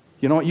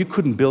 You know what? You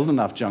couldn't build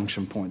enough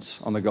junction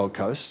points on the Gold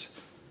Coast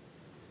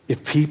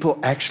if people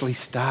actually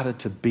started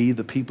to be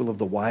the people of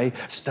the way,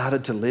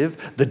 started to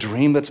live the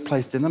dream that's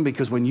placed in them.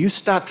 Because when you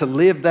start to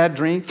live that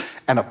dream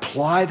and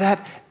apply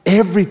that,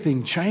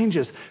 everything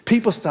changes.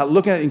 People start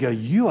looking at it and go,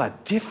 you are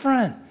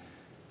different.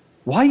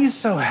 Why are you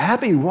so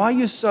happy? Why are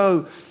you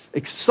so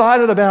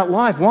excited about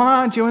life? Why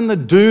aren't you in the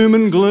doom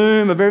and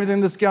gloom of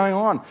everything that's going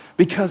on?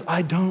 Because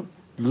I don't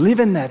live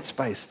in that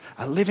space.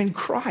 I live in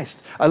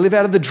Christ. I live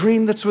out of the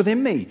dream that's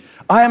within me.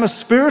 I am a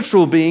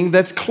spiritual being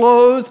that's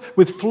clothed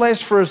with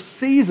flesh for a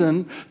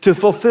season to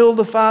fulfill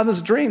the Father's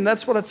dream.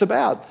 That's what it's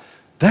about.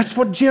 That's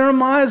what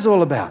Jeremiah is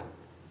all about.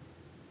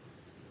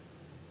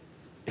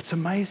 It's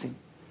amazing.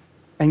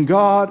 And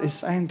God is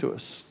saying to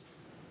us,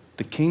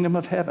 the kingdom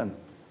of heaven,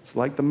 it's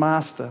like the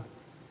master.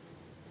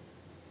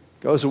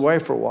 Goes away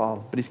for a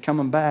while, but he's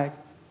coming back.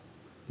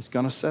 He's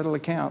going to settle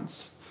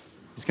accounts.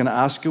 He's going to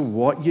ask you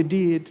what you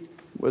did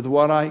with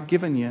what I've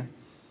given you.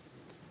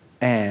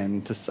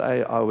 And to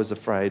say, I was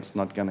afraid, it's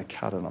not going to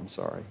cut it, I'm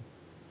sorry.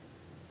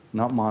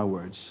 Not my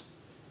words.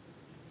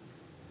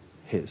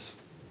 His.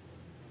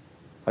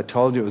 I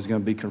told you it was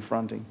going to be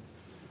confronting,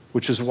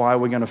 which is why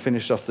we're going to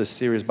finish off this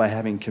series by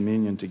having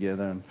communion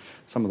together. And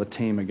some of the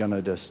team are going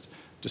to just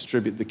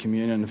distribute the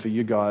communion. For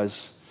you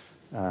guys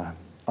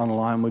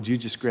online, would you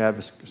just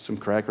grab some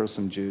cracker or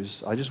some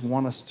juice? I just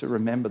want us to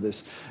remember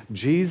this.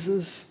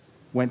 Jesus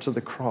went to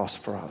the cross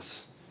for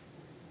us.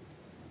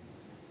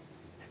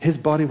 His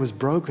body was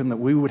broken that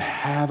we would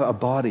have a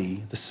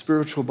body, the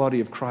spiritual body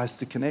of Christ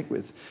to connect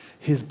with.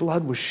 His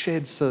blood was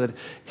shed so that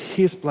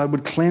his blood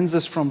would cleanse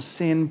us from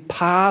sin,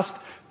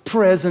 past,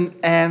 present,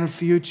 and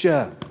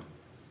future.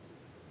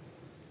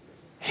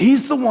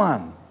 He's the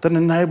one that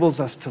enables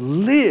us to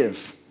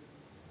live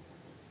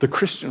the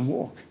Christian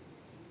walk.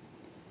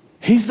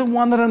 He's the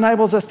one that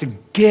enables us to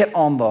get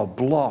on the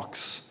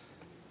blocks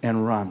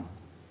and run.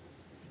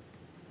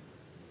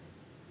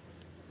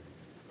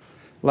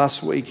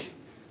 Last week,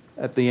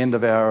 at the end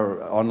of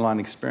our online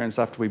experience,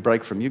 after we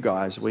break from you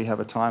guys, we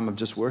have a time of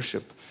just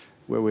worship.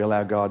 where we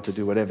allow God to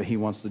do whatever he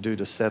wants to do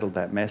to settle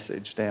that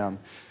message down.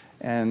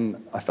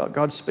 And I felt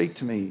God speak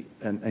to me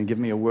and give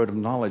me a word of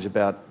knowledge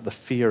about the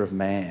fear of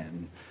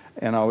man.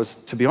 And I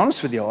was, to be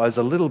honest with you, I was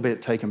a little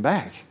bit taken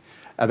back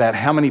about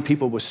how many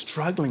people were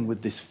struggling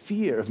with this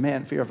fear of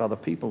man, fear of other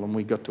people, and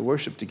we got to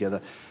worship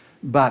together.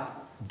 But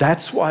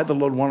that's why the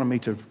Lord wanted me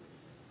to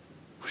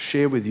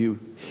share with you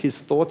his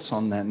thoughts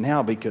on that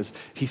now, because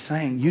he's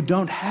saying you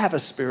don't have a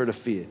spirit of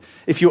fear.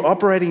 If you're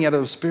operating out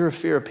of a spirit of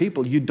fear of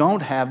people, you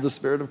don't have the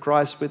Spirit of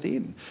Christ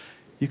within.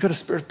 You've got a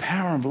spirit of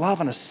power and love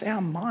and a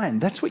sound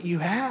mind. That's what you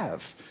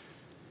have.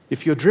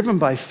 If you're driven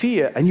by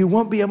fear, and you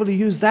won't be able to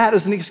use that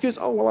as an excuse,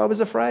 oh, well, I was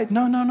afraid.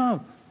 No, no,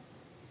 no.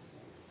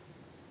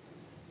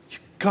 You've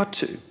got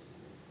to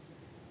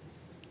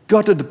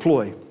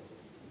deploy.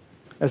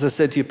 As I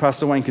said to you,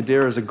 Pastor Wayne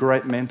Kadira is a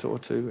great mentor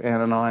to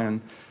Anne and I,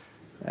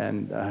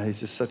 and he's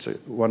just such a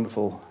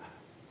wonderful,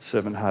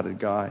 servant-hearted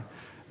guy.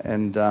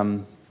 And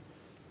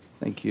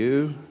thank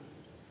you.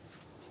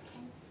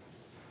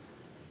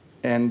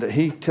 And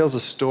he tells a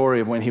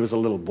story of when he was a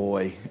little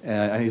boy.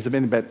 And he's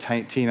been about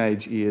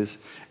teenage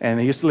years. And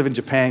he used to live in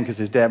Japan because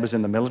his dad was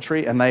in the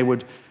military. And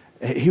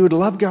he would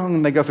love going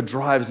and they go for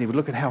drives, and he would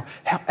look at how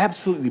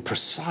absolutely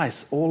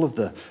precise all of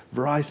the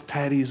rice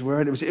paddies were.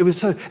 And it was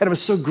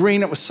so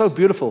green, it was so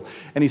beautiful.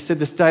 And he said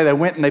this day they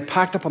went and they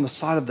parked up on the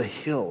side of the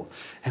hill,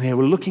 and they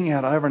were looking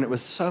out over, and it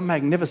was so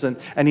magnificent.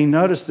 And he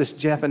noticed this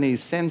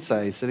Japanese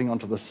sensei sitting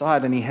onto the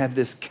side, and he had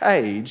this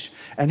cage,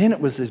 and in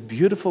it was these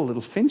beautiful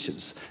little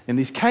finches in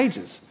these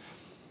cages.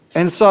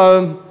 And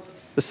so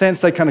the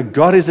sensei kind of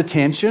got his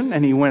attention,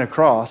 and he went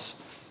across.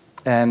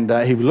 And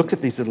he would look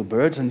at these little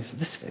birds, and he said,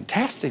 this is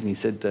fantastic. And he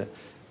said,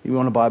 you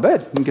want to buy a bird?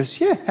 And he goes,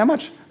 yeah, how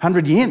much?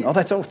 100 yen. Oh,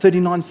 that's all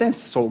 39 cents.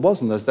 That's all it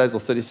was in those days, or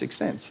 36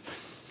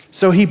 cents.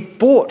 So he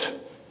bought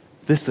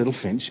this little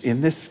finch in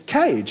this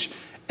cage.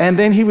 And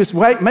then he was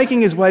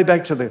making his way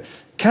back to the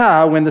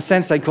car when the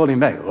sensei called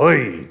him back.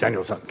 Oi,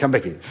 Daniel-san, come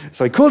back here.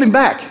 So he called him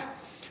back,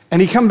 and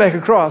he come back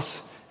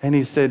across, and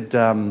he said,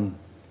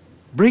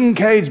 bring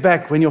cage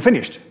back when you're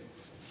finished.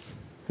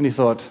 And he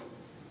thought,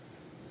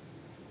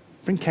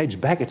 bring cage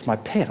back, it's my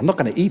pet. I'm not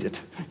going to eat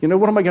it. You know,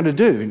 what am I going to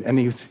do? And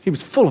he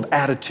was full of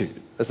attitude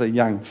as a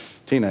young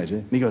teenager.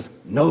 And he goes,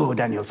 no,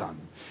 Daniel-san,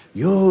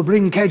 you'll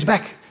bring cage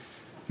back.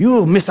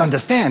 You'll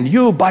misunderstand.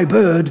 You'll buy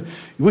bird,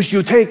 which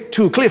you take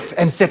to a cliff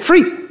and set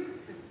free.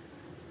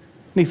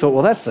 And he thought,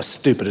 well, that's the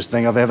stupidest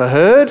thing I've ever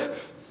heard.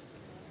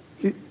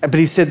 But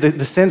he said that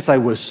the sensei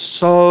was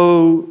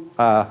so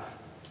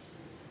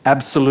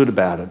absolute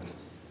about it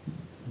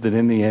that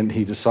in the end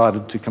he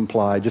decided to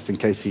comply, just in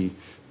case he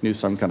knew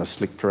some kind of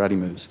slick karate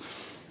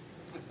moves.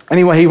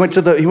 Anyway, he went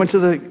to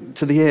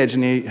the edge,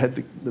 and he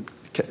had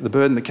the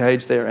bird in the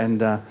cage there,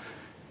 and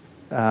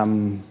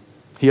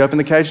he opened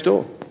the cage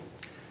door,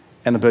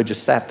 and the bird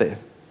just sat there.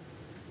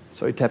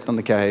 So he tapped on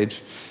the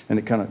cage, and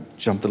it kind of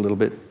jumped a little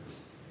bit,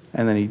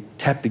 and then he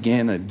tapped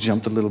again, and it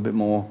jumped a little bit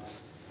more.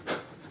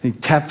 He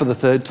tapped for the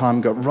third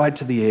time, got right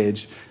to the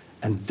edge,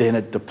 and then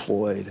it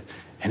deployed.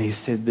 And he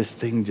said this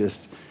thing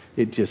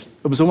it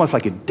was almost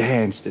like it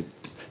danced. It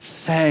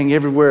sang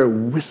everywhere, it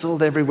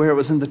whistled everywhere, it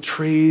was in the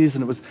trees,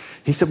 and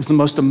he said it was the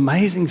most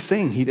amazing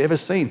thing he'd ever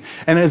seen.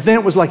 And then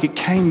it was like it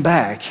came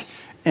back,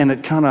 and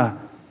it kind of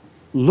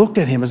looked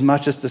at him as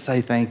much as to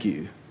say, thank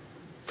you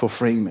for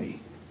freeing me.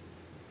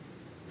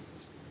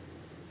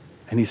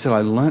 And he said,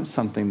 I learned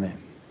something then.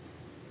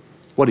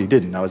 What he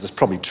didn't know is it's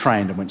probably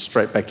trained and went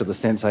straight back to the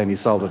sensei and he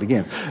sold it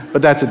again.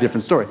 But that's a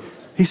different story.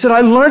 He said,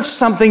 I learned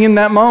something in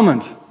that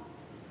moment.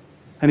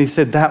 And he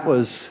said that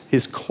was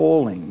his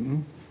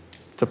calling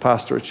to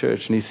pastor a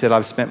church. And he said,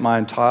 I've spent my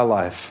entire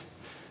life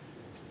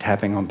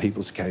tapping on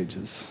people's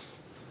cages,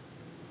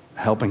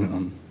 helping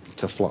them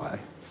to fly,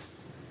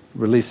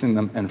 releasing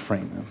them and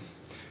freeing them.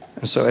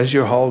 And so as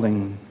you're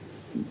holding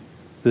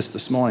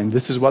this morning,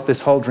 this is what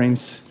this whole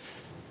Dreams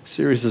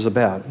series is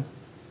about.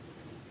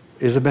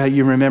 It's about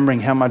you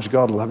remembering how much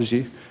God loves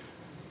you,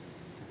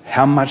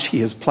 how much he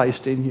has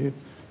placed in you.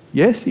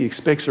 Yes, he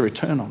expects a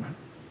return on it.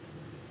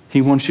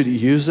 He wants you to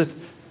use it,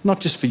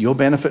 not just for your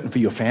benefit and for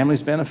your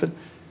family's benefit,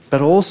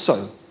 but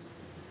also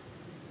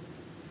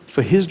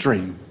for his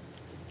dream.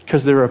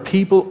 Because there are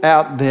people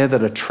out there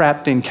that are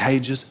trapped in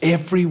cages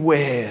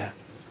everywhere.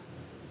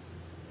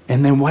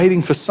 And they're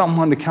waiting for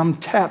someone to come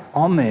tap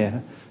on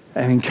there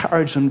and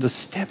encourage them to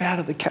step out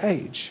of the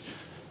cage.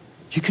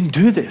 You can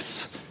do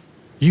this.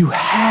 You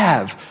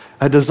have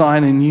a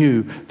design in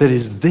you that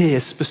is there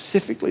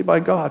specifically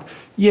by God.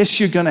 Yes,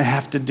 you're going to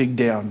have to dig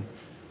down.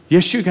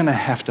 Yes, you're going to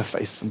have to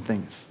face some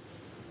things.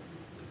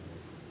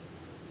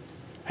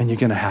 And you're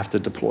going to have to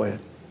deploy it.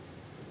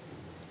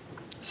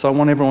 So I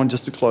want everyone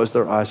just to close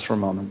their eyes for a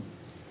moment.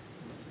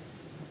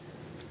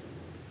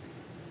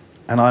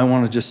 And I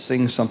want to just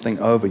sing something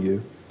over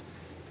you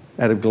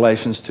out of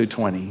Galatians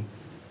 2:20,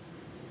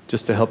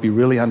 just to help you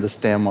really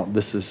understand what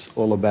this is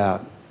all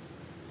about.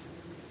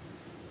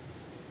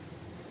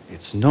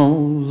 It's no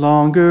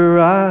longer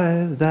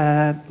I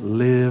that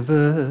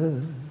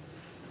liveth,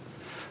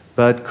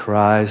 but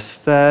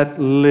Christ that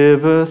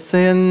liveth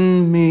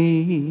in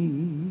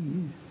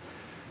me.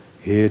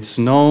 It's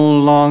no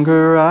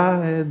longer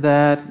I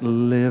that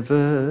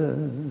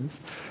liveth,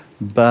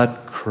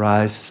 but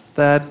Christ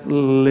that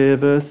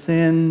liveth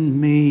in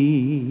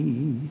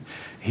me.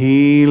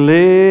 He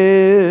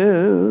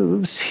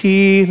lives,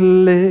 he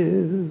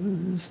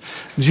lives.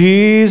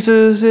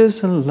 Jesus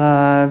is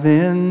alive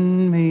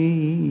in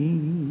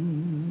me.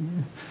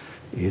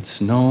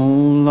 It's no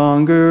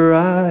longer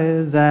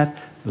I that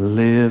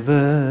liveth,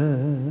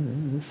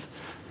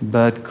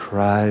 but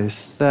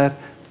Christ that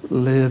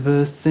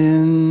liveth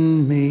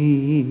in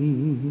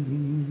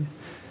me.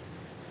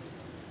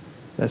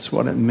 That's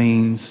what it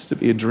means to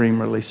be a dream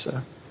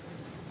releaser.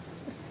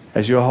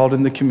 As you're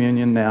holding the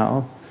communion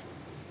now,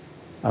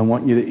 I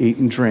want you to eat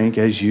and drink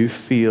as you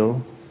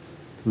feel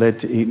led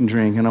to eat and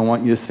drink. And I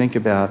want you to think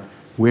about,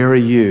 where are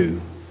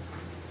you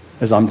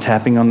as I'm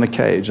tapping on the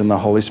cage and the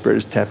Holy Spirit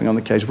is tapping on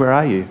the cage? Where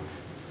are you?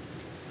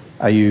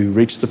 Are you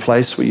reached the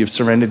place where you've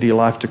surrendered your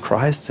life to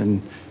Christ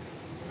and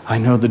I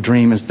know the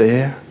dream is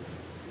there?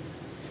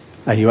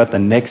 Are you at the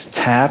next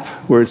tap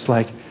where it's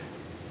like,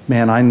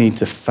 man, I need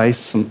to face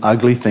some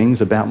ugly things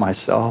about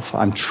myself.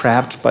 I'm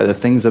trapped by the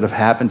things that have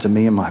happened to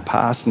me in my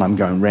past and I'm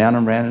going round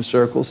and round in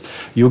circles.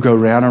 You'll go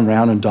round and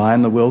round and die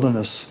in the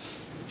wilderness.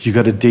 You've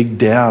got to dig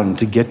down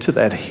to get to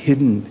that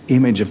hidden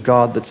image of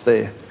God that's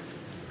there.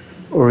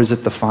 Or is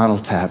it the final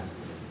tap?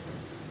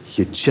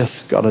 You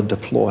just got to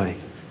deploy.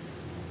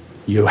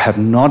 You have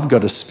not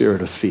got a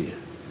spirit of fear,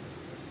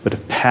 but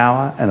of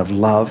power and of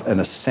love and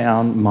a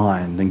sound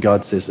mind. And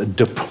God says,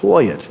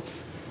 deploy it,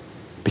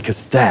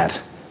 because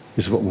that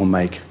is what will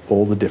make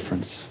all the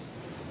difference.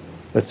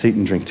 Let's eat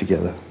and drink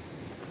together.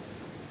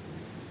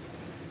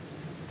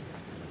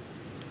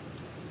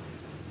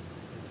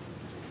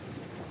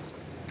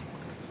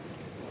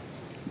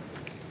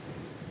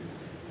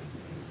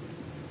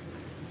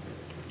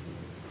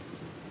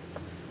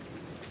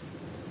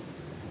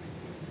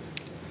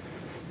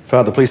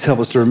 Father, please help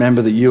us to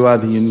remember that you are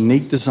the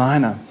unique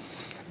designer,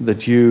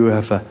 that you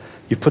have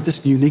put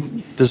this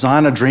unique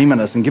designer dream in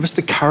us, and give us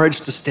the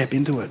courage to step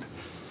into it.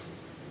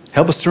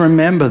 Help us to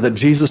remember that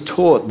Jesus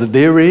taught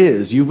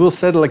that you will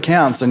settle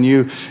accounts, and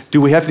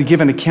we have to give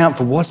an account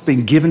for what's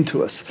been given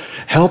to us.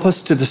 Help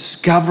us to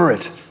discover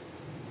it,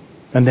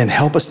 and then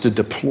help us to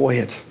deploy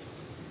it.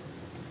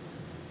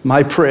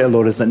 My prayer,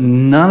 Lord, is that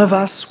none of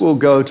us will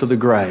go to the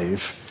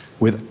grave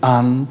with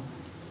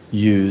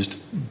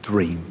unused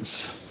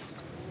dreams,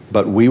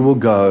 but we will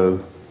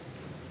go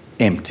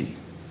empty.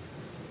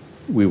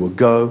 We will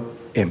go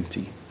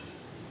empty.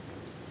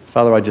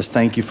 Father, I just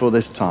thank you for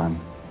this time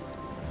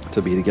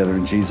to be together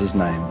in Jesus'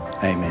 name.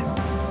 Amen.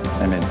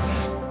 Amen.